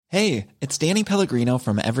Hey, it's Danny Pellegrino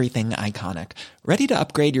from Everything Iconic. Ready to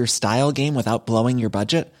upgrade your style game without blowing your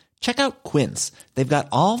budget? Check out Quince. They've got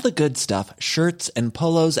all the good stuff, shirts and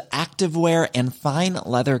polos, activewear, and fine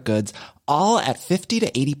leather goods, all at 50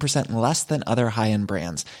 to 80% less than other high-end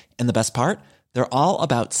brands. And the best part? They're all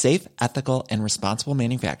about safe, ethical, and responsible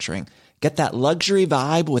manufacturing. Get that luxury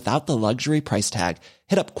vibe without the luxury price tag.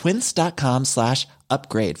 Hit up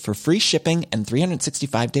quince.com/upgrade for free shipping and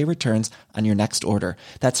 365-day returns on your next order.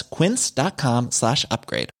 That's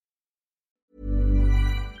quince.com/upgrade.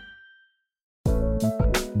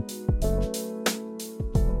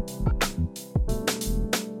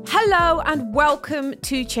 Hello and welcome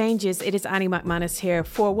to Changes. It is Annie McManus here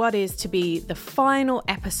for what is to be the final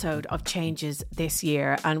episode of Changes this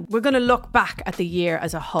year. And we're going to look back at the year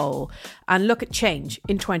as a whole and look at change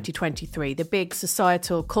in 2023, the big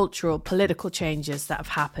societal, cultural, political changes that have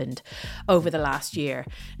happened over the last year.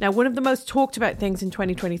 Now, one of the most talked about things in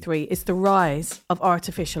 2023 is the rise of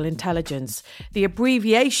artificial intelligence. The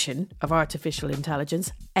abbreviation of artificial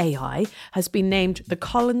intelligence, AI, has been named the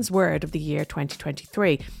Collins Word of the year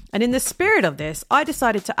 2023. And in the spirit of this, I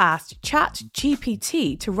decided to ask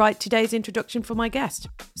ChatGPT to write today's introduction for my guest.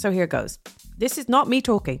 So here goes. This is not me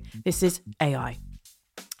talking. This is AI.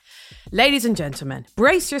 Ladies and gentlemen,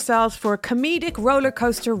 brace yourselves for a comedic roller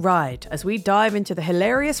coaster ride as we dive into the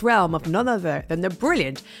hilarious realm of none other than the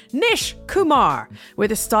brilliant Nish Kumar.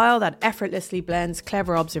 With a style that effortlessly blends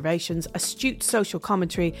clever observations, astute social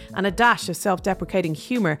commentary, and a dash of self-deprecating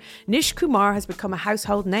humour, Nish Kumar has become a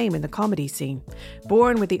household name in the comedy scene.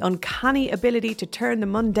 Born with the uncanny ability to turn the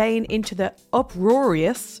mundane into the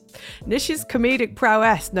uproarious, Nish's comedic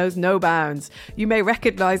prowess knows no bounds. You may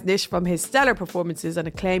recognise Nish from his stellar performances and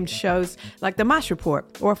acclaimed shows like The MASH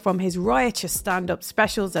Report, or from his riotous stand-up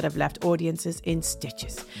specials that have left audiences in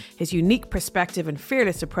stitches. His unique perspective and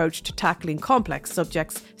fearless approach to tackling complex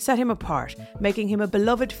subjects set him apart, making him a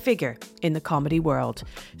beloved figure in the comedy world.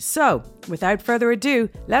 So, without further ado,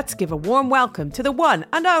 let's give a warm welcome to the one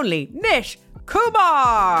and only Nish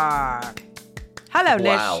Kumar. Hello,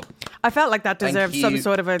 Wow. Nish. I felt like that deserved some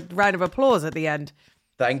sort of a round of applause at the end.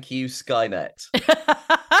 Thank you, Skynet.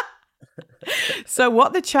 So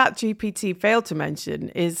what the ChatGPT failed to mention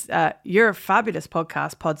is your fabulous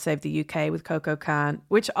podcast, Pod Save the UK with Coco Khan,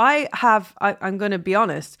 which I'm going to be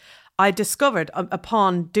honest, I discovered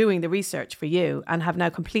upon doing the research for you and have now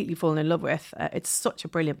completely fallen in love with. It's such a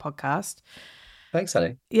brilliant podcast. Thanks,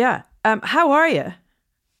 honey. Yeah. How are you?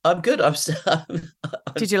 I'm good.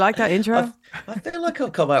 Did you like that intro? I feel like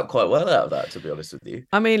I've come out quite well out of that, to be honest with you.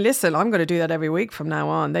 I mean, listen, I'm going to do that every week from now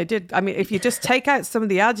on. They did. I mean, if you just take out some of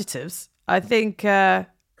the adjectives, I think it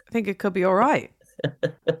could be all right.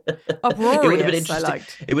 Uproarious, I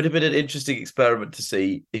liked. It would have been an interesting experiment to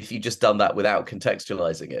see if you just done that without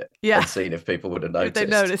contextualizing it. Yeah. And seen if people would have noticed. If they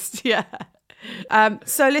noticed, yeah.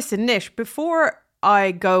 So listen, Nish, before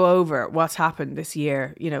I go over what's happened this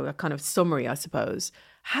year, a kind of summary, I suppose,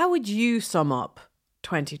 how would you sum up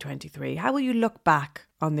 2023? How will you look back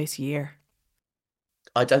on this year?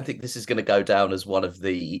 I don't think this is going to go down as one of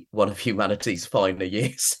humanity's finer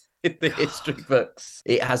years in the history books.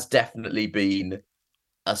 It has definitely been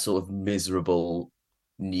a sort of miserable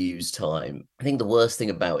news time. I think the worst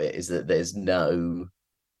thing about it is that there's not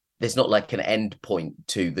like an end point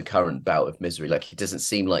to the current bout of misery. Like, it doesn't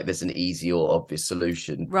seem like there's an easy or obvious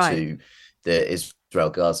solution to the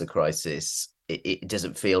Israel-Gaza crisis. It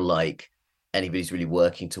doesn't feel like anybody's really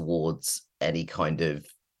working towards any kind of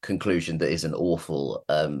conclusion that isn't awful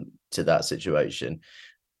to that situation.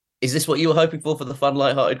 Is this what you were hoping for the fun,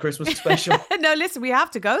 light-hearted Christmas special? No, listen, we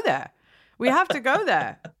have to go there. I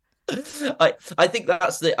think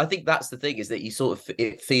that's the thing, is that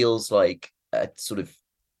it feels like a sort of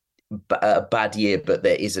a bad year, but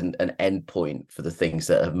there isn't an end point for the things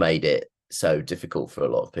that have made it so difficult for a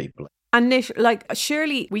lot of people. And Nish,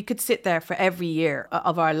 surely we could sit there for every year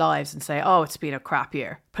of our lives and say, "Oh, it's been a crap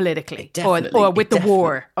year politically," or with the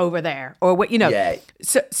war over there, or what Yeah,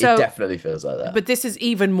 so it definitely feels like that. But this is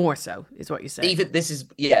even more so, is what you say. This is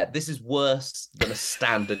worse than a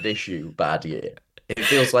standard issue bad year. It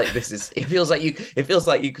feels like you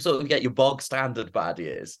sort of get your bog standard bad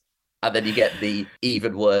years, and then you get the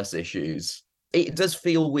even worse issues. It does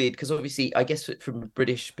feel weird because obviously, I guess from a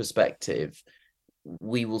British perspective,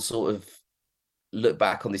 we will sort of look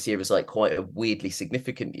back on this year as like quite a weirdly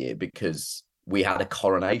significant year because we had a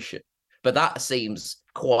coronation. But that seems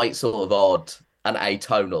quite sort of odd and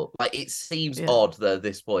atonal. Like, it seems odd that at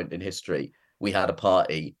this point in history, we had a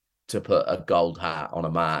party to put a gold hat on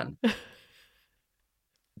a man.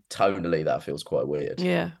 Tonally, that feels quite weird.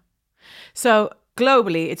 Yeah. So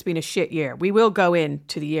globally, it's been a shit year. We will go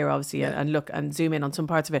into the year, obviously, and look and zoom in on some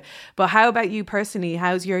parts of it. But how about you personally?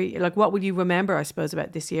 How's your, like, what will you remember, I suppose,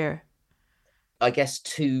 about this year? I guess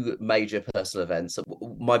two major personal events.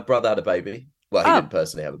 My brother had a baby. Well, he didn't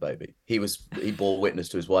personally have a baby. He bore witness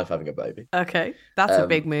to his wife having a baby. Okay, that's a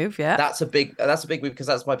big move. Yeah, that's a big move because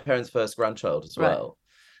that's my parents' first grandchild as well.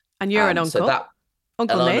 And you're an uncle. So that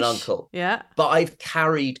Uncle and Nish. I'm an uncle. Yeah, but I've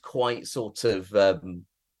carried quite sort of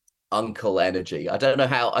uncle energy. I don't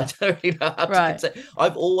really know how to say.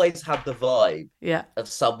 I've always had the vibe of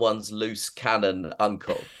someone's loose cannon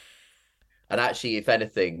uncle. And actually, if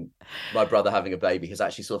anything, my brother having a baby has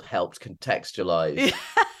actually sort of helped contextualize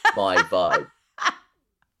my vibe.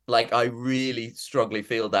 Like, I really strongly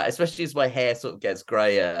feel that, especially as my hair sort of gets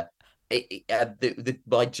grayer.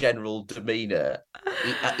 My general demeanor,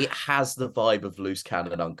 it has the vibe of loose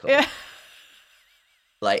cannon uncle. Yeah.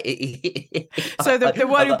 Like, so the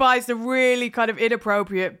one who buys the really kind of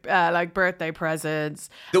inappropriate like birthday presents.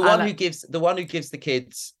 The one who gives the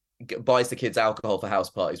kids. Buys the kids alcohol for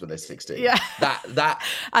house parties when they're 16. Yeah, that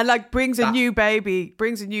and like brings a new baby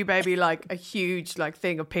like a huge like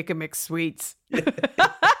thing of pick and mix sweets.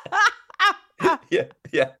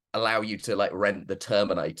 yeah. Allow you to like rent the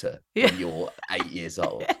Terminator when you're 8 years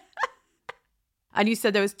old. And you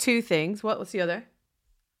said there was two things. What was the other?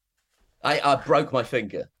 I broke my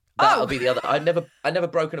finger. That'll be the other. I never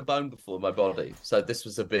broken a bone before in my body, so this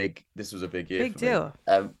was a big year. Big deal.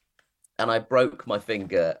 And I broke my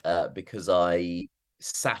finger because I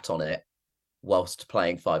sat on it whilst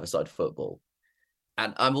playing five-a-side football.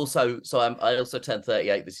 And I also turned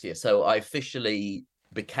 38 this year. So I officially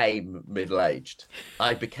became middle-aged.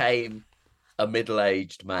 I became a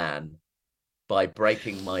middle-aged man by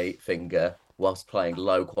breaking my finger whilst playing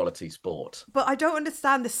low-quality sport. But I don't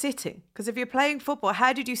understand the sitting. Because if you're playing football,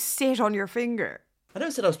 how did you sit on your finger? I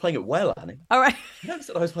never said I was playing it well, Annie. All right. I never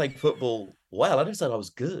said I was playing football well. I never said I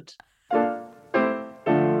was good.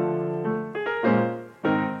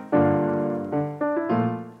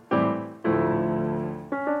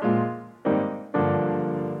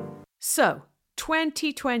 So,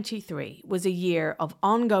 2023 was a year of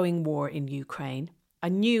ongoing war in Ukraine, a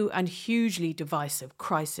new and hugely divisive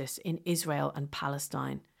crisis in Israel and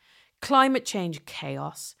Palestine, climate change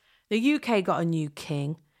chaos, the UK got a new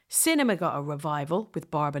king, cinema got a revival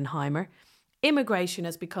with Barbenheimer, immigration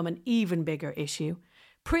has become an even bigger issue,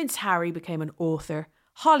 Prince Harry became an author,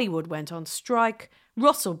 Hollywood went on strike,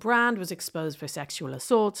 Russell Brand was exposed for sexual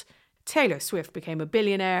assault, Taylor Swift became a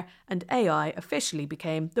billionaire, and AI officially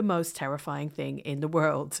became the most terrifying thing in the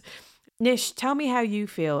world. Nish, tell me how you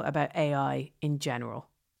feel about AI in general.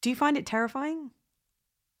 Do you find it terrifying?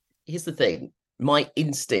 Here's the thing. My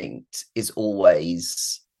instinct is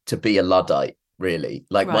always to be a Luddite, really.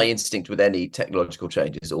 Like, my instinct with any technological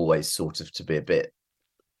change is always sort of to be a bit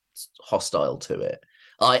hostile to it.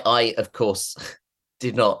 I of course,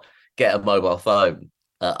 did not get a mobile phone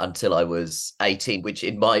until I was 18, which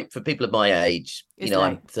for people of my age, late.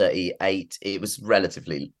 I'm 38, it was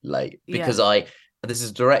relatively late because this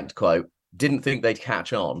is a direct quote, didn't think they'd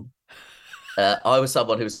catch on. I was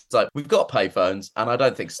someone who was like, we've got payphones and I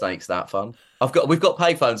don't think Snake's that fun. We've got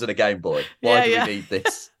payphones and a Game Boy. Why do we need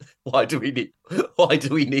this? Why do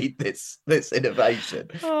we need this innovation?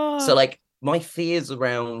 So like, my fears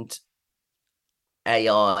around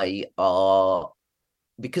AI are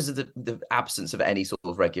because of the absence of any sort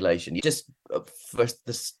of regulation. You just, for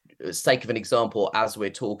the sake of an example, as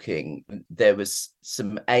we're talking, there was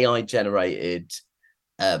some AI generated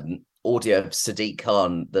audio of Sadiq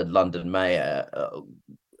Khan, the London mayor,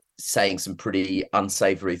 saying some pretty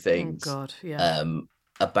unsavory things. Oh God, yeah.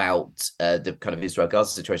 About the kind of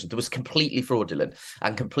Israel-Gaza situation that was completely fraudulent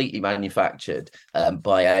and completely manufactured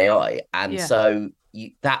by AI. And so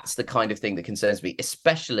that's the kind of thing that concerns me,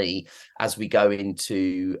 especially as we go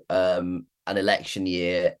into an election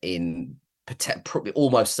year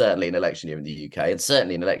almost certainly an election year in the UK and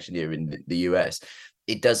certainly an election year in the US.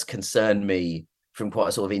 It does concern me from quite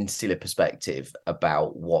a sort of insular perspective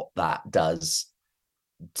about what that does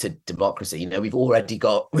to democracy. We've already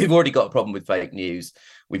got a problem with fake news.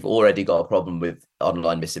 We've already got a problem with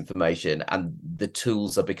online misinformation, and the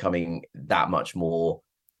tools are becoming that much more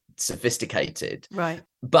sophisticated. Right.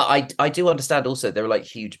 But I do understand also there are like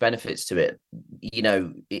huge benefits to it,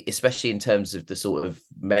 especially in terms of the sort of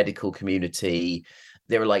medical community.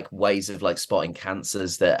 There are like ways of like spotting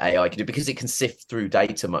cancers that AI can do because it can sift through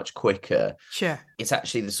data much quicker. Sure. It's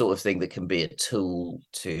actually the sort of thing that can be a tool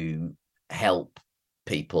to help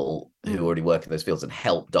people who already work in those fields and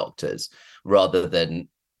help doctors, rather than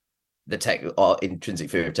our intrinsic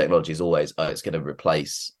fear of technology is always, it's going to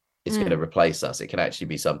replace us. It can actually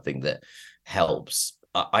be something that helps.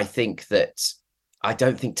 I think that I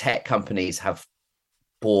don't think tech companies have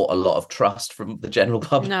bought a lot of trust from the general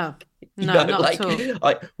public. No, You no, know, not at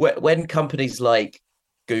all. when companies like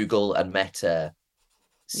Google and Meta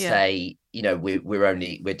Yeah. say, you know,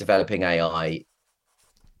 we're developing AI,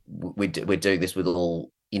 we're doing this with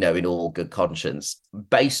all, you know, in all good conscience,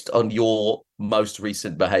 based on your most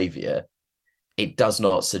recent behavior, it does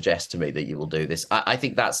not suggest to me that you will do this. I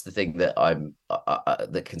think that's the thing that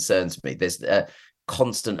that concerns me. There's a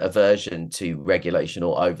constant aversion to regulation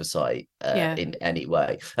or oversight Yeah. in any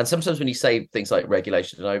way. And sometimes when you say things like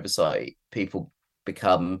regulation and oversight, people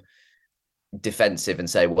become defensive and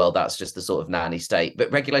say, well, that's just the sort of nanny state.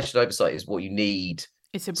 But regulation and oversight is what you need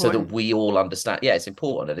It's so that important. we all understand. Yeah, it's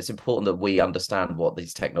important. And it's important that we understand what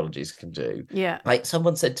these technologies can do. Yeah. Like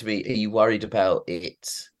someone said to me, are you worried about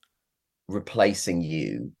it replacing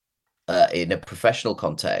you in a professional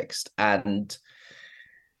context? And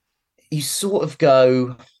you sort of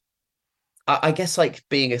go, I guess, like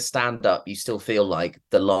being a stand-up, you still feel like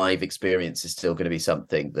the live experience is still going to be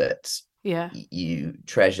something that Yeah. you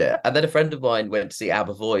treasure. And then a friend of mine went to see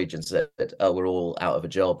ABBA Voyage and said, oh, we're all out of a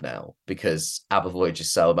job now because ABBA Voyage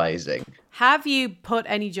is so amazing. Have you put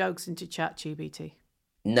any jokes into ChatGPT?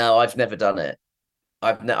 No, I've never done it.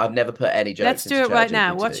 I've never put any jokes. Let's do into it right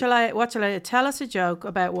now. ChatGPT. What shall I tell us a joke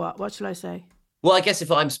about what? What shall I say? Well, I guess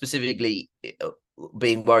if I'm specifically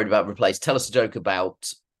being worried about replace, tell us a joke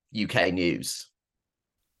about UK news.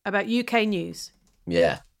 About UK news.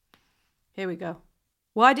 Yeah. Here we go.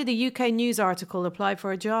 Why did a UK news article apply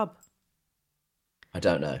for a job? I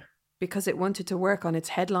don't know. Because it wanted to work on its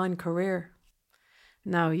headline career.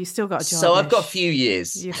 No, you still got a job. So I've Nish. got a few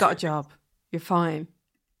years. You've got a job. You're fine.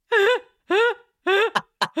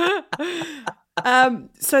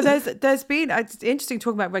 So there's been, it's interesting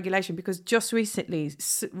talking about regulation because just recently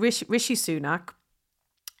Rishi Sunak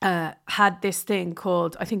had this thing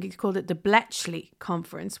called, I think he called it the Bletchley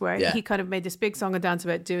Conference, where he kind of made this big song and dance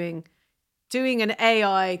about doing an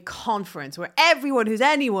AI conference where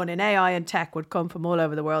anyone in AI and tech would come from all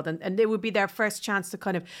over the world, and it would be their first chance to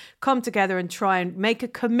kind of come together and try and make a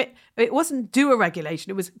commit. It wasn't do a regulation,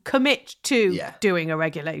 it was commit to doing a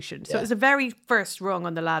regulation. So it was the very first rung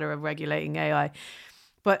on the ladder of regulating AI.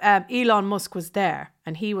 But Elon Musk was there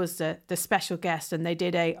and he was the special guest, and they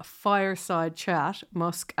did a fireside chat,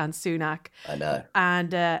 Musk and Sunak. I know.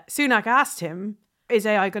 And Sunak asked him, is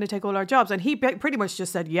AI going to take all our jobs? And he pretty much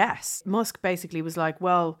just said yes. Musk basically was like,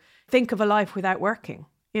 well, think of a life without working.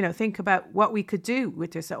 You know, think about what we could do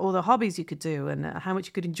with this, all the hobbies you could do, and how much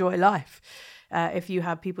you could enjoy life if you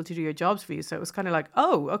have people to do your jobs for you. So it was kind of like,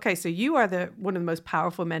 oh, okay, so you are one of the most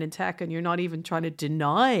powerful men in tech and you're not even trying to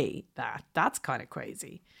deny that. That's kind of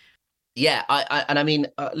crazy. Yeah, I mean,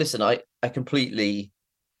 listen, I completely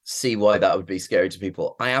see why that would be scary to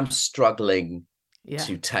people. I am struggling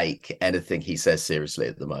to take anything he says seriously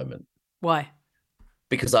at the moment. Why?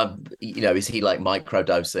 Because is he like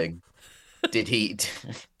microdosing? Did he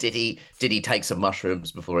take some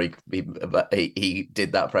mushrooms before he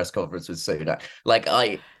did that press conference with Sunak? Like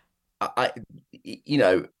I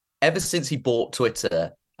ever since he bought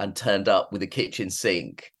Twitter and turned up with a kitchen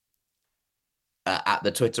sink at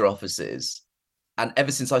the Twitter offices, and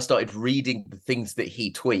ever since I started reading the things that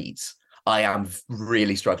he tweets, I am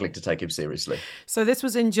really struggling to take him seriously. So this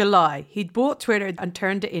was in July. He'd bought Twitter and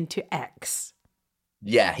turned it into X.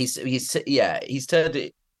 Yeah, he's turned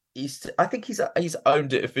it. I think he's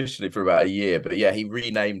owned it officially for about a year, but yeah, he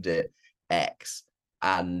renamed it X.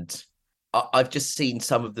 And I've just seen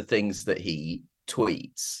some of the things that he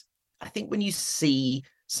tweets. I think when you see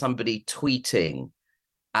somebody tweeting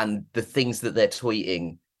and the things that they're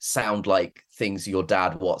tweeting sound like things your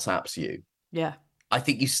dad WhatsApps you. Yeah. I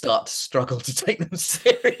think you start to struggle to take them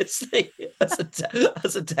seriously as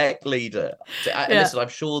a tech leader. Listen, I'm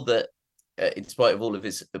sure that in spite of all of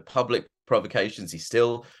his public provocations, he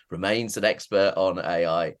still remains an expert on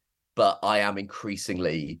AI. But I am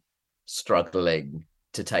increasingly struggling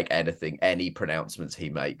to take any pronouncements he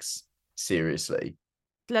makes seriously.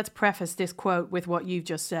 Let's preface this quote with what you've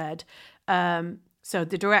just said. So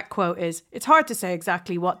the direct quote is, it's hard to say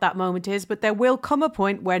exactly what that moment is, but there will come a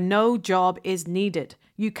point where no job is needed.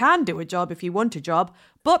 You can do a job if you want a job,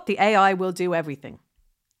 but the AI will do everything.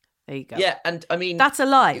 There you go. Yeah, and I mean... That's a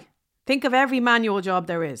lie. Think of every manual job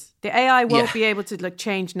there is. The AI won't be able to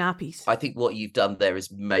change nappies. I think what you've done there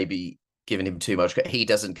is maybe giving him too much. He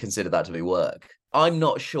doesn't consider that to be work. I'm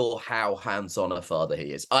not sure how hands-on a father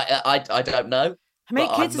he is. I don't know. How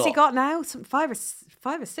many kids has he got now? Some five or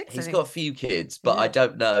six. He's got a few kids, but I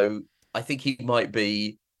don't know. I think he might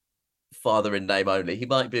be father in name only. He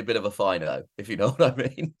might be a bit of a fino, if you know what I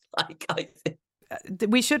mean.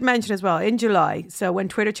 we should mention as well, in July, so when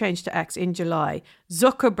Twitter changed to X in July,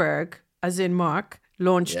 Zuckerberg, as in Mark,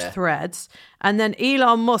 launched Threads, and then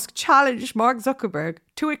Elon Musk challenged Mark Zuckerberg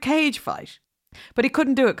to a cage fight. But he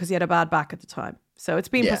couldn't do it because he had a bad back at the time. So it's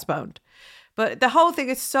been postponed. But the whole thing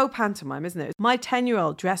is so pantomime, isn't it? My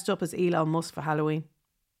 10-year-old dressed up as Elon Musk for Halloween.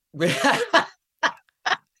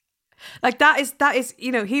 Like that is,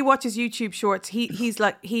 you know, he watches YouTube shorts.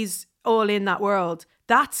 He's all in that world.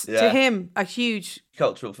 That's to him a huge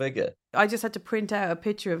cultural figure. I just had to print out a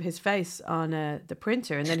picture of his face on the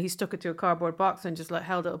printer, and then he stuck it to a cardboard box and just like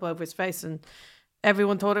held it up over his face, and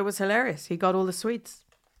everyone thought it was hilarious. He got all the sweets.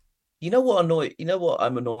 You know what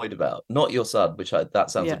I'm annoyed about? Not your son,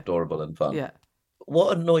 that sounds adorable and fun. Yeah.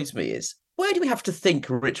 What annoys me is, why do we have to think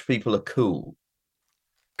rich people are cool?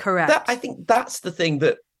 Correct. I think that's the thing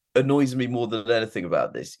that annoys me more than anything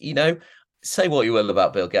about this. You know, say what you will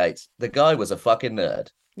about Bill Gates. The guy was a fucking nerd.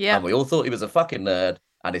 Yeah. And we all thought he was a fucking nerd,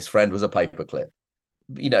 and his friend was a paperclip.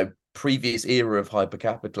 You know, previous era of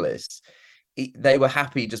hypercapitalists, they were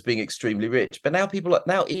happy just being extremely rich. But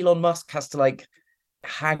now Elon Musk has to like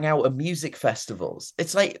hang out at music festivals.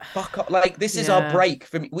 It's like, fuck off. Like, this is our break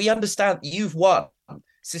from. We understand you've won.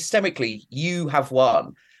 Systemically, you have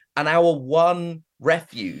won. And our one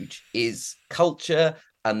refuge is culture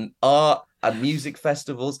and art and music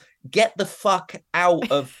festivals. Get the fuck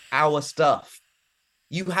out of our stuff.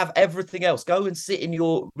 You have everything else. Go and sit in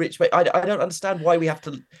your rich... I don't understand why we have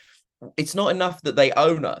to... It's not enough that they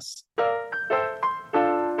own us.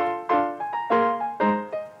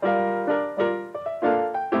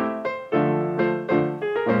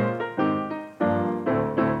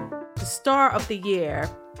 The start of the year,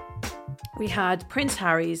 we had Prince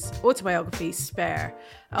Harry's autobiography, Spare,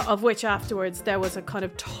 of which afterwards there was a kind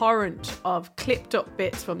of torrent of clipped up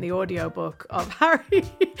bits from the audiobook of Harry.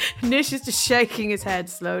 Nish is just shaking his head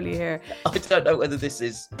slowly here. I don't know whether this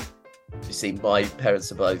is... You see, my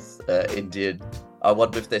parents are both Indian. I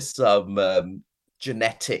wonder if there's some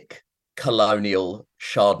genetic colonial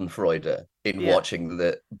schadenfreude in watching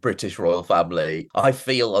the British royal family. I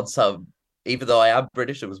feel on some... Even though I am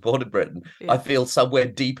British and was born in Britain, I feel somewhere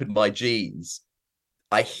deep in my genes,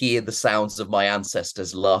 I hear the sounds of my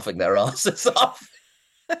ancestors laughing their asses off.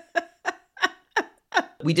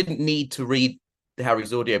 We didn't need to read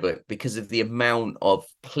Harry's audiobook because of the amount of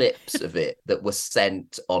clips of it that were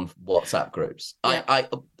sent on WhatsApp groups. Yeah.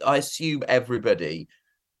 I assume everybody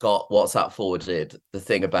got WhatsApp forwarded the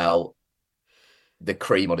thing about the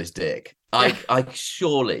cream on his dick. I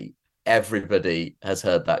surely... Everybody has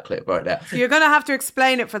heard that clip right now. You're going to have to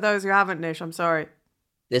explain it for those who haven't, Nish. I'm sorry.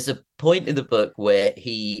 There's a point in the book where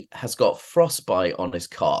he has got frostbite on his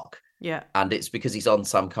cock. Yeah. And it's because he's on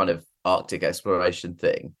some kind of Arctic exploration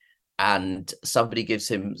thing. And somebody gives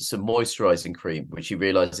him some moisturizing cream, which he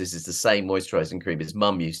realizes is the same moisturizing cream his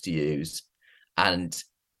mum used to use. And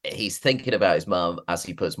he's thinking about his mum as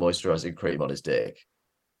he puts moisturizing cream on his dick.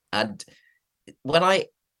 And when I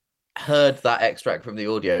heard that extract from the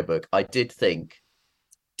audiobook, I did think,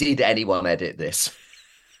 did anyone edit this?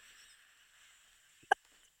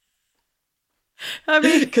 I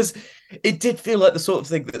mean, because it did feel like the sort of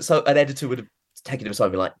thing that an editor would have taken him aside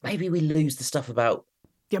and be like, maybe we lose the stuff about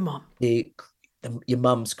your mum, your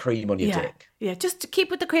mum's cream on your dick. Yeah, just to keep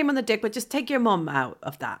with the cream on the dick, but just take your mum out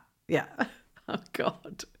of that. Yeah. Oh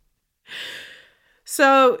God.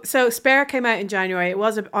 So Spare came out in January. It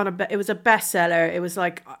was a bestseller. It was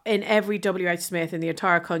like in every WH Smith in the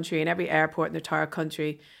entire country, in every airport in the entire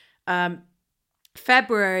country.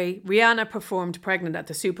 February, Rihanna performed Pregnant at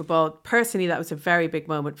the Super Bowl. Personally, that was a very big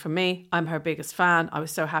moment for me. I'm her biggest fan. I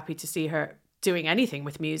was so happy to see her doing anything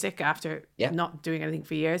with music after not doing anything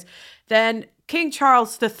for years. Then King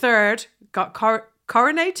Charles III got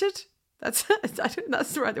coronated. That's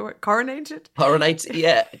the right word. Coronated. Coronated.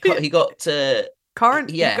 Yeah, he got.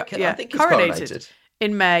 I think he's coronated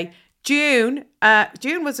in May. June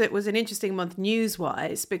was an interesting month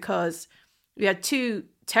news-wise because we had two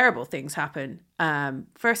terrible things happen.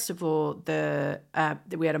 First of all,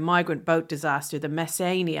 we had a migrant boat disaster. The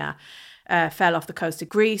Messania fell off the coast of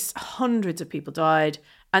Greece. Hundreds of people died.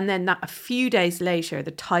 And then a few days later,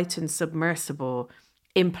 the Titan submersible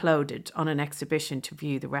imploded on an exhibition to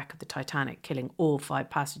view the wreck of the Titanic, killing all 5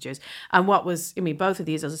 passengers. And both of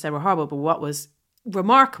these, as I said, were horrible, but what was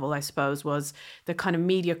remarkable, I suppose, was the kind of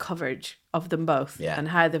media coverage of them both and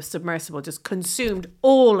how the submersible just consumed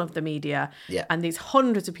all of the media and these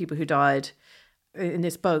hundreds of people who died in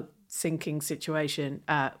this boat sinking situation.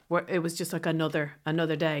 It was just like another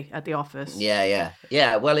day at the office.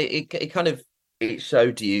 Well, it kind of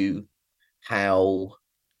showed you how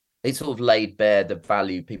it sort of laid bare the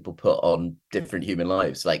value people put on different human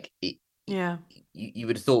lives. Like Yeah. You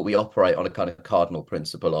would have thought we operate on a kind of cardinal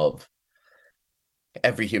principle of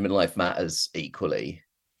every human life matters equally.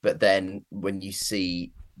 But then when you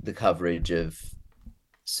see the coverage of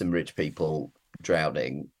some rich people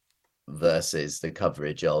drowning versus the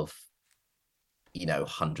coverage of,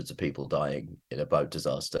 hundreds of people dying in a boat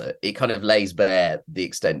disaster, it kind of lays bare the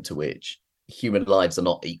extent to which human lives are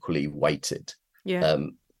not equally weighted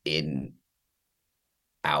in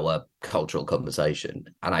our cultural conversation.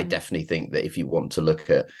 And I definitely think that if you want to look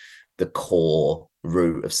at the core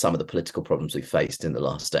root of some of the political problems we faced in the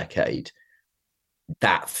last decade,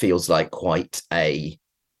 that feels like quite a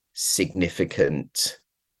significant,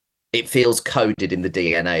 it feels coded in the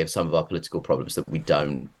DNA of some of our political problems that we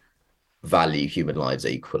don't value human lives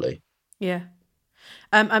equally. Yeah.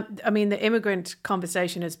 I mean, the immigrant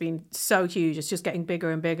conversation has been so huge. It's just getting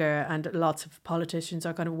bigger and bigger, and lots of politicians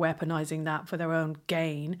are kind of weaponizing that for their own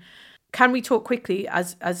gain. Can we talk quickly,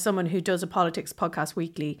 as someone who does a politics podcast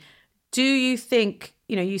weekly, do you think,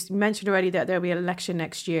 you mentioned already that there'll be an election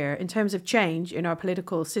next year. In terms of change in our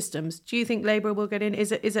political systems, do you think Labour will get in?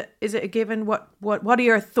 Is it a given? What are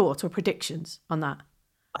your thoughts or predictions on that?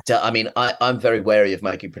 I mean, I'm very wary of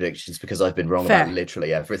making predictions because I've been wrong about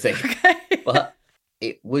literally everything. Okay. But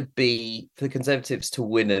it would be, for the Conservatives to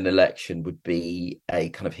win an election would be a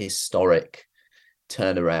kind of historic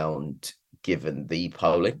turnaround given the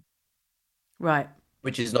polling. Right.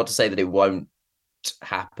 Which is not to say that it won't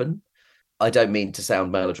happen. I don't mean to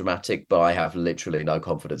sound melodramatic, but I have literally no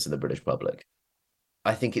confidence in the British public.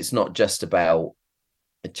 I think it's not just about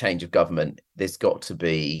a change of government. There's got to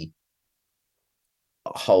be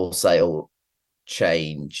a wholesale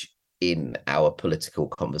change in our political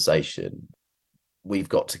conversation. We've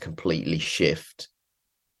got to completely shift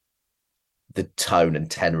the tone and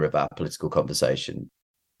tenor of our political conversation.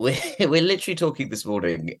 We're literally talking this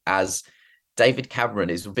morning as David Cameron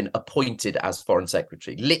has been appointed as Foreign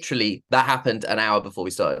Secretary. Literally, that happened an hour before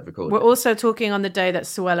we started recording. We're also talking on the day that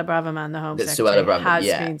Suella Braverman, the Home Secretary, has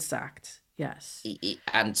been sacked. Yes.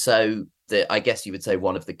 And so I guess you would say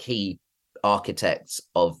one of the key architects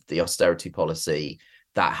of the austerity policy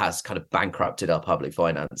that has kind of bankrupted our public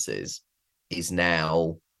finances is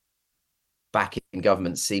now back in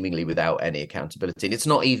government, seemingly without any accountability. And it's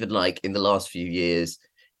not even like in the last few years,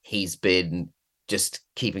 he's been just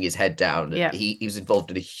keeping his head down. Yeah. He was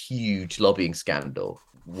involved in a huge lobbying scandal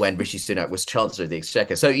when Rishi Sunak was Chancellor of the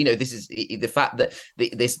Exchequer. So, this is the fact that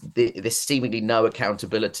there's seemingly no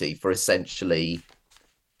accountability for essentially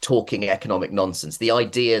talking economic nonsense. The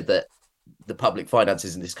idea that the public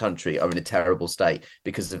finances in this country are in a terrible state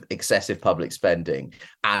because of excessive public spending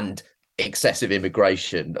and excessive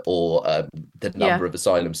immigration or the number of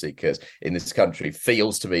asylum seekers in this country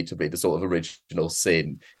feels to me to be the sort of original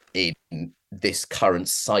sin in this current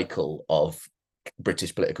cycle of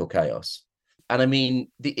British political chaos. And I mean,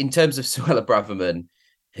 in terms of Suella Braverman,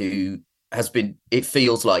 who has been, it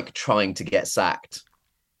feels like, trying to get sacked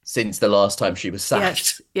since the last time she was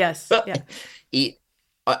sacked. Yes. Yeah.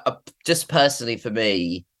 Just personally for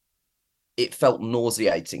me, it felt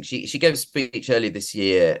nauseating. She gave a speech earlier this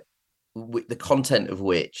year, the content of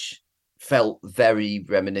which felt very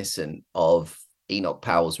reminiscent of Enoch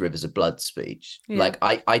Powell's Rivers of Blood speech. Yeah. Like,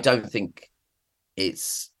 I don't think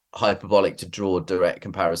it's hyperbolic to draw a direct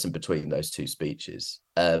comparison between those two speeches,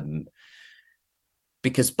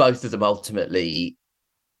 because both of them ultimately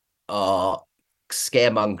are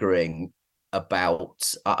scaremongering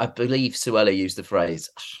about, I believe Suella used the phrase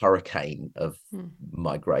hurricane of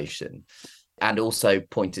migration, and also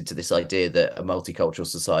pointed to this idea that a multicultural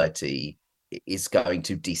society is going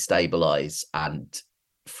to destabilize and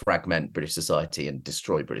fragment British society and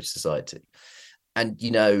destroy British society. And,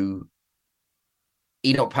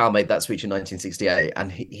 Enoch Powell made that speech in 1968,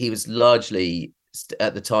 and he was largely,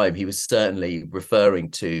 at the time, he was certainly referring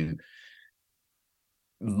to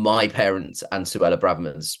my parents and Suella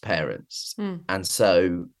Braverman's parents. And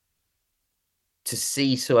so to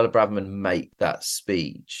see Suella Braverman make that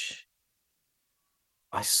speech,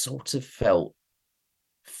 I sort of felt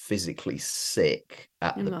physically sick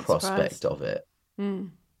at the prospect of it.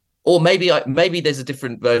 Or maybe there's a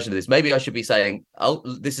different version of this. Maybe I should be saying, oh,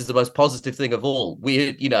 this is the most positive thing of all.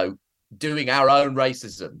 We're, doing our own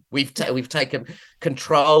racism. We've taken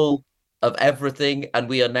control of everything, and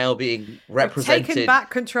we are now being represented. We've taken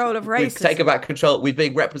back control of racism. We've taken back control. We're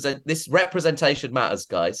being represented. This representation matters,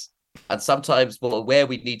 guys. And sometimes, where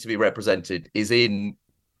we need to be represented is in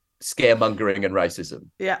scaremongering and racism.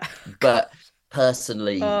 Yeah. But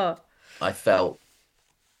personally, I felt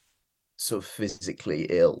sort of physically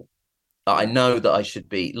ill. I know that it should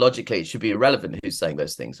be irrelevant who's saying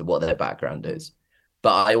those things and what their background is.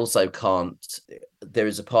 But I also can't. There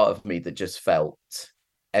is a part of me that just felt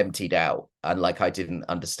emptied out, and like I didn't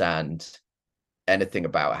understand anything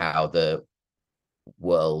about how the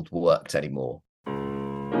world worked anymore.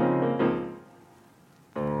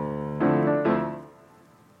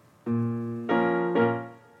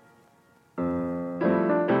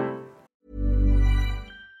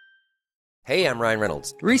 Hey, I'm Ryan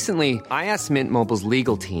Reynolds. Recently, I asked Mint Mobile's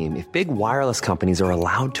legal team if big wireless companies are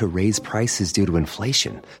allowed to raise prices due to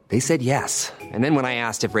inflation. They said yes. And then when I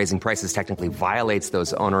asked if raising prices technically violates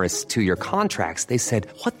those onerous 2-year contracts, they said,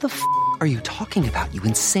 "What the f*** are you talking about, you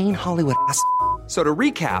insane Hollywood ass?" So to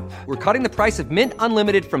recap, we're cutting the price of Mint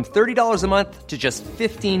Unlimited from $30 a month to just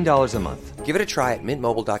 $15 a month. Give it a try at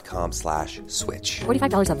mintmobile.com/switch.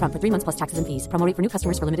 $45 up front for 3 months plus taxes and fees. Promo rate for new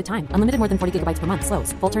customers for limited time. Unlimited more than 40 gigabytes per month.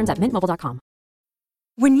 Slows full terms at mintmobile.com.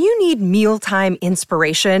 When you need mealtime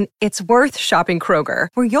inspiration, it's worth shopping Kroger,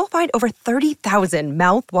 where you'll find over 30,000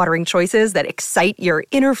 mouth-watering choices that excite your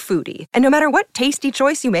inner foodie. And no matter what tasty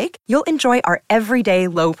choice you make, you'll enjoy our everyday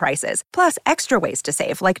low prices, plus extra ways to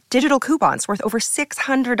save, like digital coupons worth over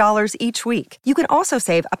 $600 each week. You can also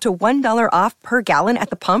save up to $1 off per gallon at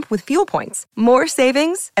the pump with fuel points. More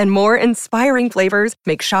savings and more inspiring flavors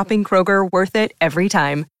make shopping Kroger worth it every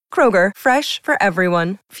time. Kroger, fresh for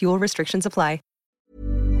everyone. Fuel restrictions apply.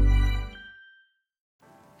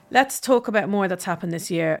 Let's talk about more that's happened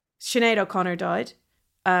this year. Sinead O'Connor died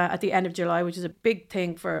at the end of July, which is a big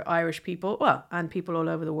thing for Irish people, well, and people all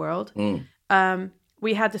over the world.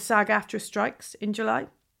 We had the SAG-AFTRA strikes in July.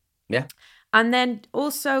 Yeah. And then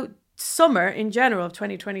also summer in general of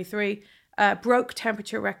 2023 broke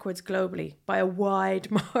temperature records globally by a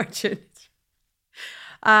wide margin.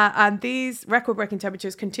 And these record-breaking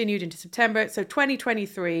temperatures continued into September. So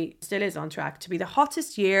 2023 still is on track to be the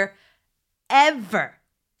hottest year ever.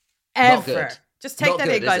 Just take that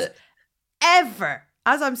in, guys. Ever.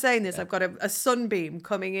 As I'm saying this, I've got a sunbeam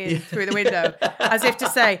coming in through the window as if to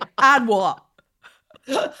say, and what?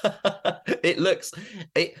 I'll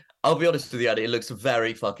be honest with you, Annie, it looks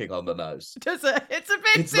very fucking on the nose. Does it? It's a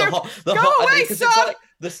bit It's too... Go away, son!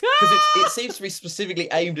 Because it seems to be specifically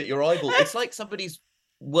aimed at your eyeball. It's like somebody's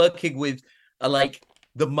working with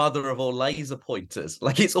the mother of all laser pointers.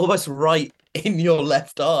 Like it's almost right in your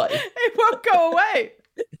left eye. It won't go away.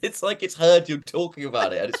 It's like it's heard you talking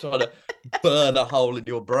about it and it's trying to burn a hole in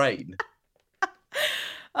your brain.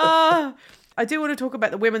 I do want to talk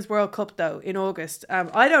about the Women's World Cup, though, in August.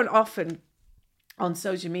 I don't often on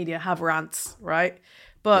social media have rants, right?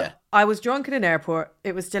 But I was drunk in an airport.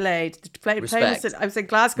 It was delayed. The plane was I was in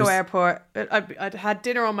Glasgow Airport. I'd had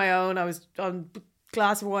dinner on my own. I was on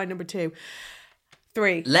glass of wine number 2.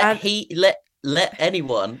 3. Let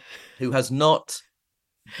anyone who has not,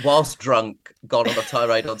 whilst drunk, gone on a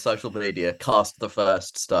tirade on social media, cast the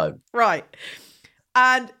first stone. Right.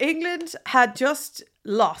 And England had just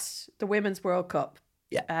lost the Women's World Cup.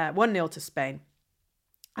 1-0 to Spain.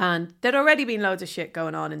 And there'd already been loads of shit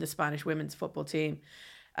going on in the Spanish women's football team.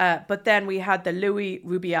 But then we had the Luis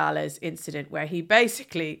Rubiales incident where he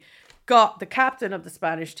basically got the captain of the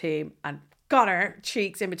Spanish team and got her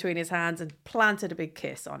cheeks in between his hands and planted a big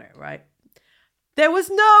kiss on her, right? There was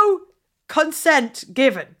no consent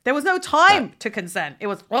given. There was no time to consent. It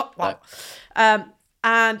was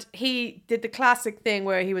and he did the classic thing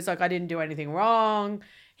where he was like, I didn't do anything wrong.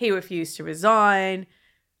 He refused to resign.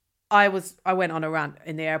 I went on a rant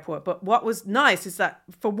in the airport. But what was nice is that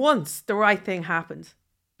for once the right thing happened.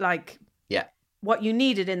 What you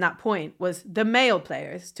needed in that point was the male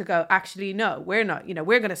players to go, actually, no, we're not,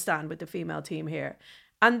 we're going to stand with the female team here.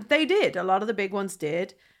 And they did. A lot of the big ones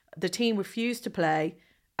did. The team refused to play.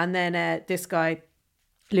 And then this guy,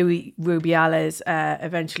 Luis Rubiales,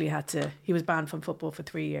 eventually he was banned from football for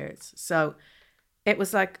 3 years. So it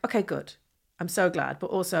was like, okay, good. I'm so glad. But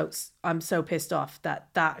also I'm so pissed off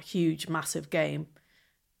that huge, massive game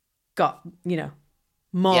got,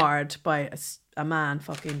 marred by a man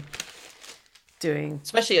fucking doing.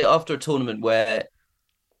 Especially after a tournament where,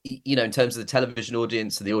 in terms of the television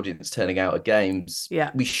audience and the audience turning out at games,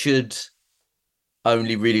 we should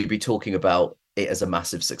only really be talking about it as a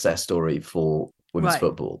massive success story for women's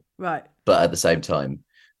football. Right. But at the same time,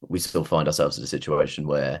 we still find ourselves in a situation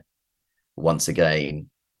where, once again,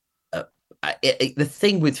 the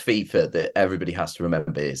thing with FIFA that everybody has to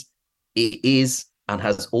remember is it is and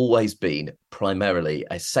has always been primarily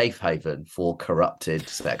a safe haven for corrupted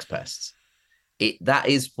sex pests.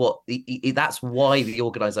 That's why the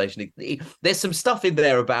organisation. There's some stuff in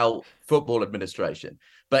there about football administration,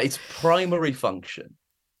 but its primary function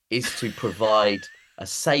is to provide a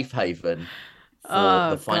safe haven for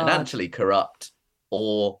the financially corrupt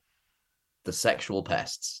or the sexual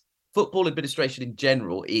pests. football administration in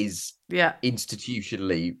general is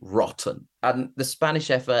institutionally rotten. And the Spanish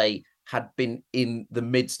FA had been in the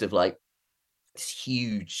midst of like this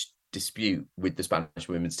huge dispute with the Spanish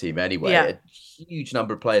women's team anyway. A huge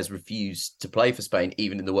number of players refused to play for Spain,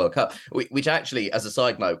 even in the World Cup, which actually, as a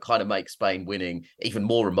side note, kind of makes Spain winning even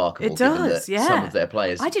more remarkable. It does, given that some of their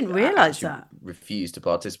players I didn't realise that. refused to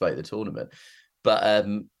participate in the tournament. But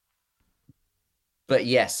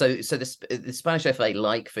yes, so the Spanish FA,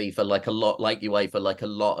 like FIFA, like UEFA, like a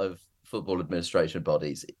lot of football administration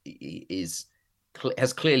bodies,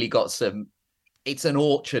 has clearly got some. It's an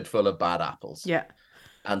orchard full of bad apples. Yeah.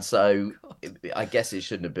 And so I guess it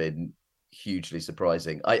shouldn't have been hugely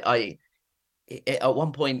surprising. I at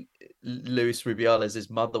one point, Luis Rubiales'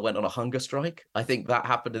 mother went on a hunger strike. I think that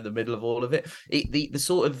happened in the middle of all of it. The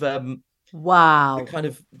sort of the kind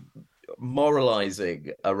of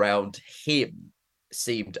moralizing around him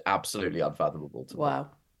seemed absolutely unfathomable to me.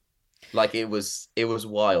 Like it was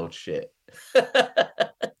wild shit.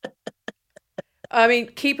 I mean,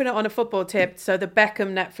 keeping it on a football tip, so the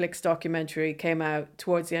Beckham Netflix documentary came out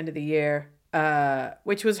towards the end of the year,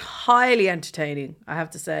 which was highly entertaining, I have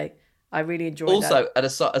to say. I really enjoyed that. Also,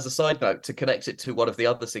 as a side note, to connect it to one of the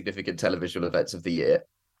other significant television events of the year,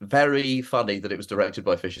 very funny that it was directed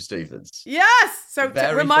by Fisher Stevens. Yes! So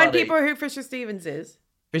remind funny. people who Fisher Stevens is.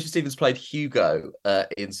 Fisher Stevens played Hugo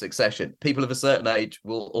in Succession. People of a certain age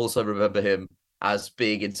will also remember him as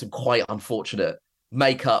being in some quite unfortunate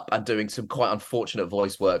makeup and doing some quite unfortunate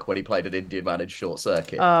voice work when he played an Indian man in Short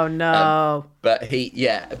Circuit. Oh no! But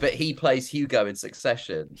he plays Hugo in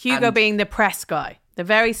Succession. Hugo being the press guy, the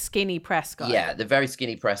very skinny press guy. Yeah, the very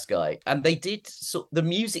skinny press guy. And they did. So the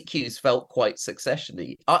music cues felt quite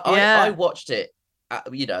Succession-y. I watched it.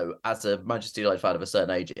 As a Manchester United fan of a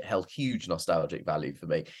certain age, it held huge nostalgic value for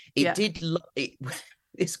me.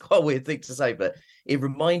 It's quite a weird thing to say, but it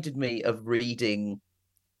reminded me of reading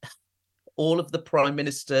all of the Prime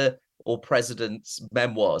Minister or President's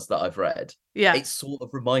memoirs that I've read. Yeah. It sort of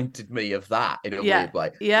reminded me of that in a Yeah. weird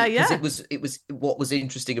way. Yeah, Because it was what was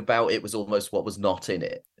interesting about it was almost what was not in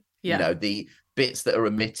it. Yeah. You know, the bits that are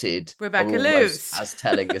omitted Rebecca are Luce. as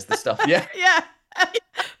telling as the stuff. Yeah. Yeah.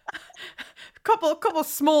 couple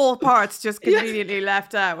small parts just conveniently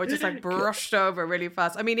left out, or just like brushed over really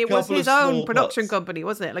fast. I mean, it was his own production company,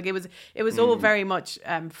 wasn't it? Like it was all very much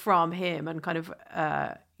from him and kind of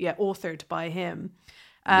authored by him.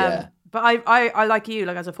 But I like you,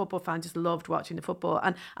 like as a football fan, just loved watching the football,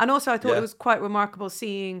 and also I thought it was quite remarkable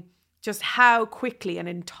seeing just how quickly an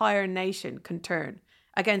entire nation can turn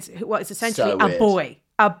against what is essentially a boy.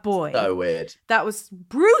 So weird. That was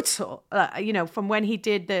brutal. From when he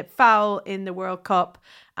did the foul in the World Cup,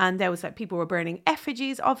 and there was like people were burning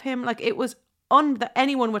effigies of him. Like it was that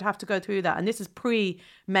anyone would have to go through that. And this is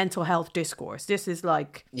pre-mental health discourse. This is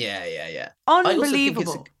like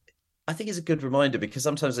unbelievable. I think it's a good reminder, because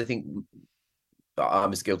sometimes I think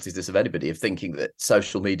I'm as guilty as this of anybody of thinking that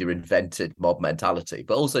social media invented mob mentality.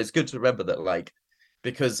 But also it's good to remember that, like,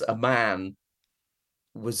 because a man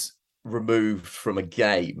was removed from a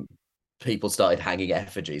game, people started hanging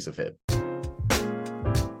effigies of him.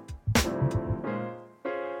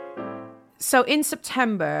 So in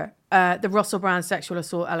September, the Russell Brand sexual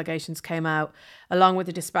assault allegations came out, along with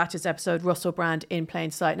the Dispatches episode, Russell Brand in Plain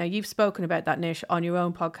Sight. Now, you've spoken about that, Nish, on your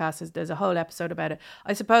own podcast. There's a whole episode about it.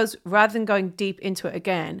 I suppose, rather than going deep into it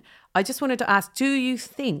again, I just wanted to ask, do you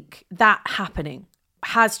think that happening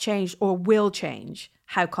has changed or will change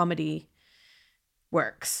how comedy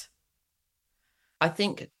works? I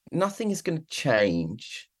think nothing is going to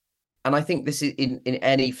change. And I think this is in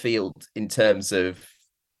any field in terms of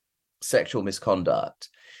sexual misconduct.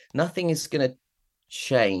 Nothing is going to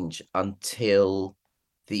change until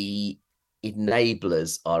the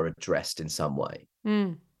enablers are addressed in some way.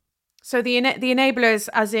 Mm. So the enablers,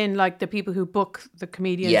 as in like the people who book the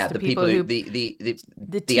comedians, the people who the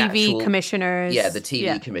TV actual, commissioners, the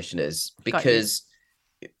TV commissioners, because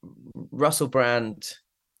Russell Brand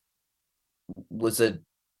was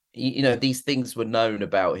these things were known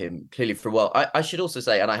about him clearly for a while. I should also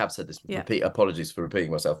say, and I have said this, apologies for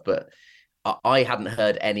repeating myself, but I hadn't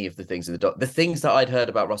heard any of the things in the things that I'd heard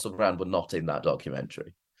about Russell Brand were not in that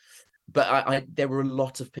documentary. But there were a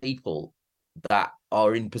lot of people that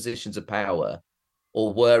are in positions of power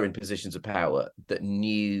or were in positions of power that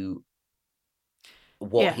knew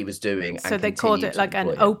what he was doing. So they called it like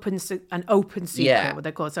an open secret, what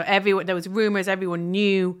they called it. So there was rumors, everyone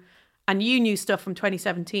knew. And you knew stuff from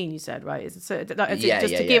 2017, you said, right?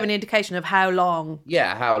 To give an indication of how long.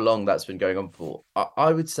 Yeah, how long that's been going on for.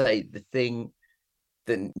 I would say the thing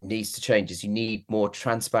that needs to change is you need more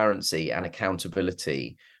transparency and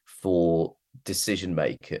accountability for decision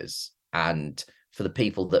makers and for the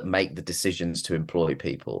people that make the decisions to employ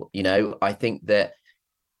people. You know, I think that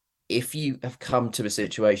if you have come to a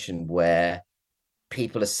situation where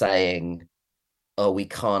people are saying, oh, we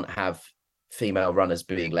can't have female runners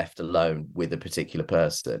being left alone with a particular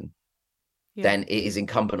person, then it is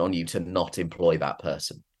incumbent on you to not employ that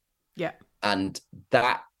person. Yeah. And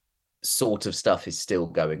that sort of stuff is still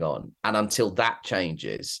going on. And until that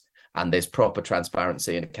changes and there's proper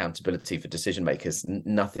transparency and accountability for decision makers,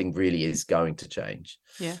 nothing really is going to change.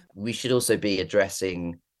 Yeah. We should also be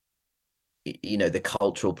addressing, you know, the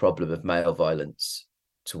cultural problem of male violence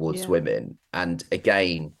towards women. And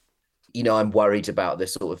again, you know, I'm worried about the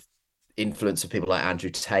sort of influence of people like Andrew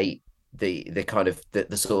Tate. The kind of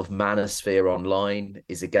the sort of manosphere online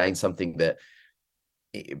is again something that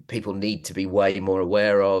people need to be way more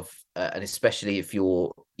aware of, and especially if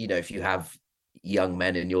you're, you know, if you have young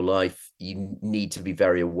men in your life, you need to be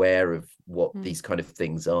very aware of what these kind of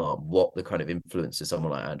things are, what the kind of influence of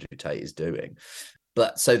someone like Andrew Tate is doing.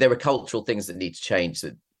 But so there are cultural things that need to change,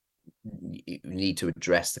 that you need to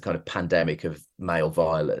address the kind of pandemic of male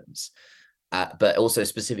violence, but also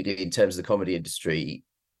specifically in terms of the comedy industry,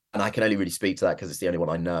 and I can only really speak to that because it's the only one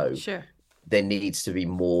I know. Sure. There needs to be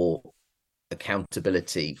more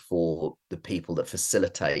accountability for the people that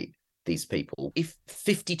facilitate these people. If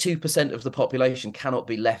 52% of the population cannot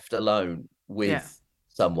be left alone with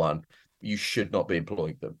someone, you should not be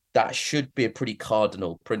employing them. That should be a pretty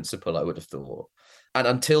cardinal principle, I would have thought. And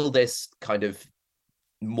until there's kind of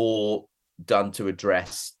more done to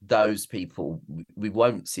address those people, we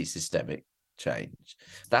won't see systemic change.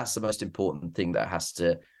 That's the most important thing that has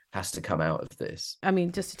to come out of this. I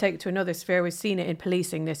mean, just to take it to another sphere, we've seen it in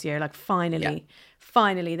policing this year. Like finally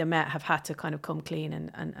the Met have had to kind of come clean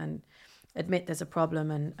and admit there's a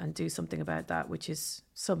problem and do something about that, which is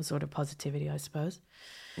some sort of positivity, I suppose.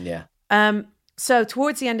 Yeah. So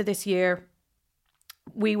towards the end of this year,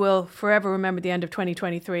 we will forever remember the end of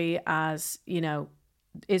 2023 as, you know,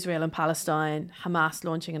 Israel and Palestine, Hamas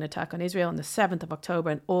launching an attack on Israel on the 7th of October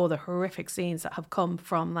and all the horrific scenes that have come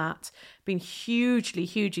from that, been hugely,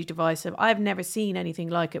 hugely divisive. I've never seen anything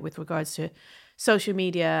like it with regards to social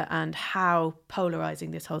media and how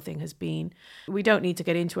polarizing this whole thing has been. We don't need to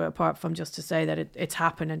get into it apart from just to say that it's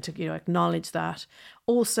happened and to, you know, acknowledge that.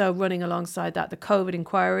 Also running alongside that, the COVID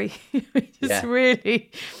inquiry, just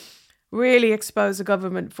really exposed the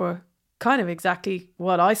government for kind of exactly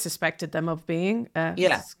what I suspected them of being.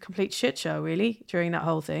 It's a complete shit show, really, during that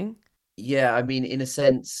whole thing. Yeah, I mean, in a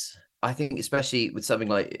sense, I think especially with something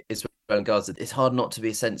like Israel and Gaza, it's hard not to be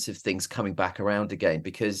a sense of things coming back around again,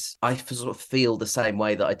 because I sort of feel the same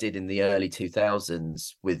way that I did in the early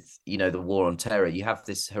 2000s with, you know, the war on terror. You have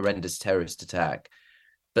this horrendous terrorist attack,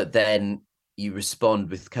 but then you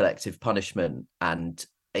respond with collective punishment, and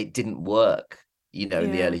it didn't work, you know,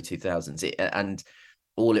 in the early 2000s. And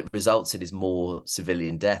all it results in is more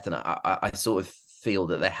civilian death. And I sort of feel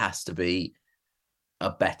that there has to be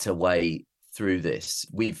a better way through this.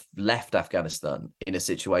 We've left Afghanistan in a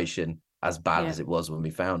situation as bad as it was when we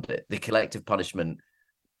found it. The collective punishment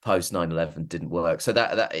post 9/11 didn't work. So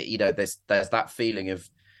that you know, there's that feeling of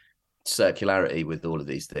circularity with all of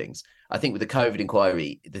these things. I think with the COVID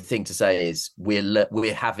inquiry, the thing to say is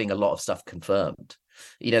we're having a lot of stuff confirmed.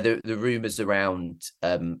 You know, the rumors around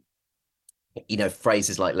you know,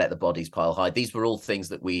 phrases like "let the bodies pile high." These were all things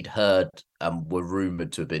that we'd heard were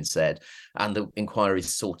rumored to have been said, and the inquiry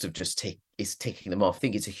sort of just is ticking them off. I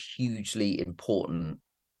think it's a hugely important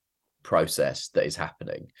process that is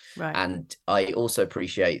happening, right? And I also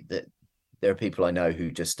appreciate that there are people I know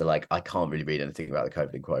who just are like, I can't really read anything about the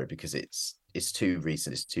COVID inquiry because it's too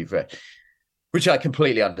recent, it's too fresh, which I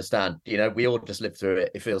completely understand. You know, we all just live through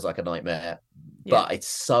it. It feels like a nightmare. But it's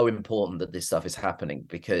so important that this stuff is happening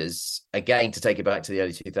because, again, to take it back to the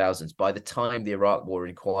early 2000s, by the time the Iraq War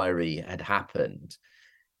inquiry had happened,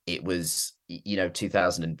 it was, you know,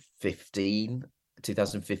 2015,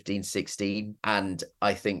 16. And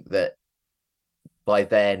I think that by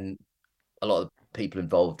then, a lot of people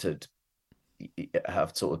involved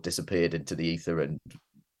have sort of disappeared into the ether, and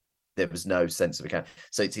there was no sense of account.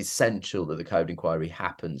 So it's essential that the code inquiry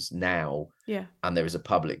happens now. Yeah. And there is a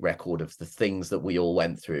public record of the things that we all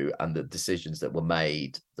went through and the decisions that were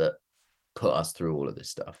made that put us through all of this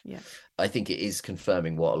stuff. Yeah. I think it is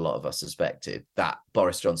confirming what a lot of us suspected, that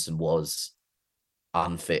Boris Johnson was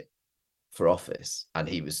unfit for office and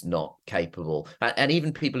he was not capable. And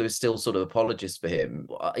even people who are still sort of apologists for him,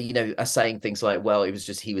 you know, are saying things like, well, he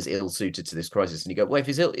was ill suited to this crisis. And you go, well, if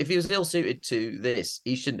he was ill suited to this,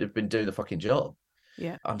 he shouldn't have been doing the fucking job.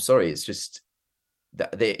 Yeah. I'm sorry. It's just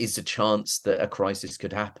that there is a chance that a crisis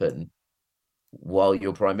could happen while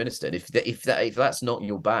you're Prime Minister. And if that's not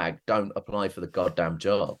your bag, don't apply for the goddamn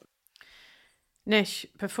job. Nish,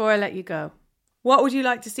 before I let you go, what would you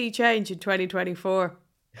like to see change in 2024?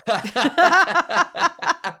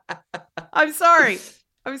 I'm sorry.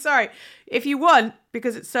 If you want,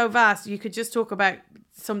 because it's so vast, you could just talk about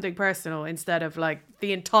something personal instead of like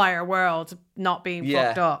the entire world not being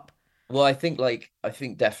fucked up. Well, I think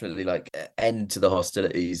definitely like end to the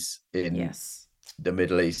hostilities in the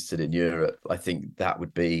Middle East and in Europe. I think that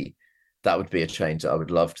would be a change that I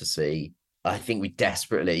would love to see. I think we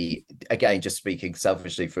desperately, again, just speaking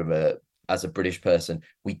selfishly as a British person,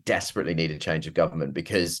 we desperately need a change of government,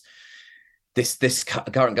 because this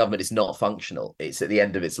current government is not functional. It's at the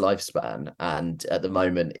end of its lifespan, and at the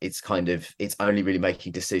moment it's only really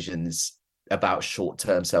making decisions about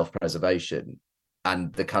short-term self-preservation,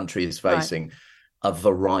 and the country is facing a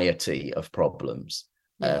variety of problems.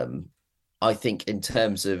 I think in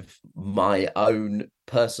terms of my own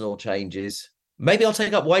personal changes, maybe I'll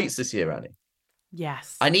take up weights this year, Annie.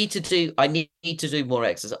 Yes. I need to do more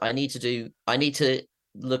exercise. I need to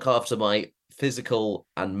look after my physical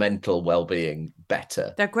and mental well-being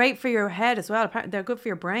better. They're great for your head as well. They're good for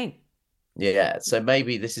your brain. Yeah, so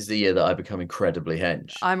maybe this is the year that I become incredibly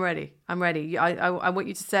hench. I'm ready. I want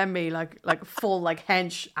you to send me like full like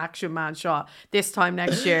hench action man shot this time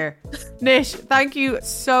next year. Nish, thank you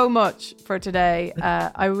so much for today.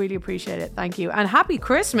 I really appreciate it. Thank you. And happy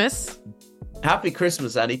Christmas. Happy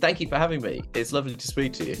Christmas, Annie. Thank you for having me. It's lovely to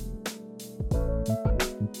speak to you.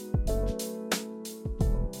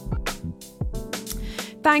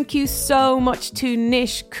 Thank you so much to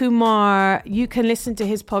Nish Kumar. You can listen to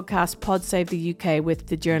his podcast, Pod Save the UK, with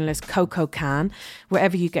the journalist Coco Khan,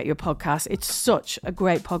 wherever you get your podcasts. It's such a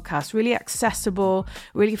great podcast, really accessible,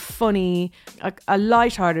 really funny, a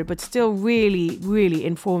lighthearted, but still really, really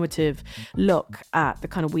informative look at the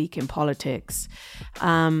kind of week in politics.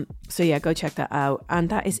 So yeah, go check that out. And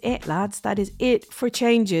that is it, lads. That is it for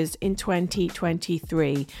changes in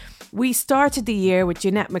 2023. We started the year with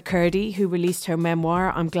Jeanette McCurdy, who released her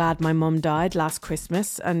memoir, I'm Glad My Mum Died, last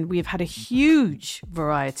Christmas. And we've had a huge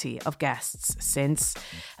variety of guests since.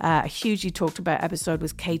 A hugely talked about episode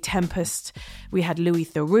was Kay Tempest. We had Louis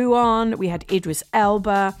Theroux on. We had Idris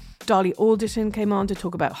Elba. Dolly Alderton came on to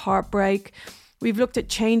talk about heartbreak. We've looked at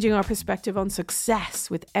changing our perspective on success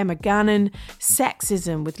with Emma Gannon,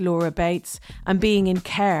 sexism with Laura Bates, and being in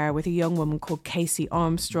care with a young woman called Casey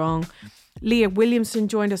Armstrong. Leah Williamson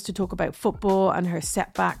joined us to talk about football and her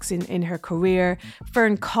setbacks in her career.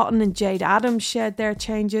 Fern Cotton and Jade Adams shared their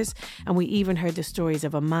changes. And we even heard the stories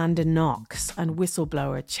of Amanda Knox and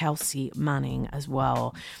whistleblower Chelsea Manning as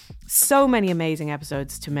well. So many amazing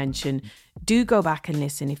episodes to mention. Do go back and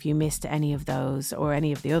listen if you missed any of those or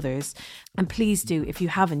any of the others. And please do, if you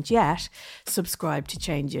haven't yet, subscribe to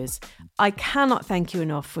Changes. I cannot thank you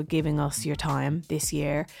enough for giving us your time this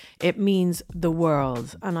year. It means the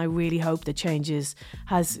world. And I really hope that Changes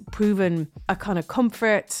has proven a kind of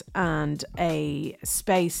comfort and a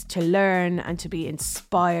space to learn and to be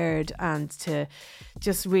inspired and to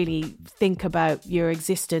just really think about your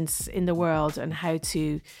existence in the world and how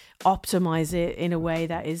to optimize it in a way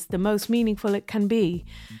that is the most meaningful it can be.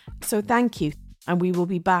 So thank you. And we will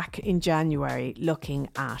be back in January looking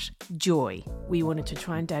at joy. We wanted to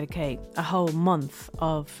try and dedicate a whole month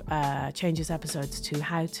of Changes episodes to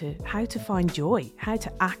how to find joy, how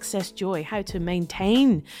to access joy, how to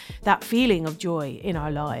maintain that feeling of joy in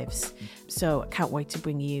our lives. So I can't wait to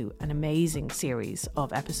bring you an amazing series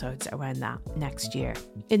of episodes around that next year.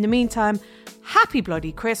 In the meantime, happy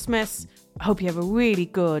bloody Christmas. I hope you have a really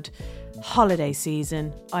good holiday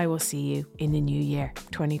season. I will see you in the new year,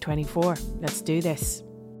 2024. Let's do this.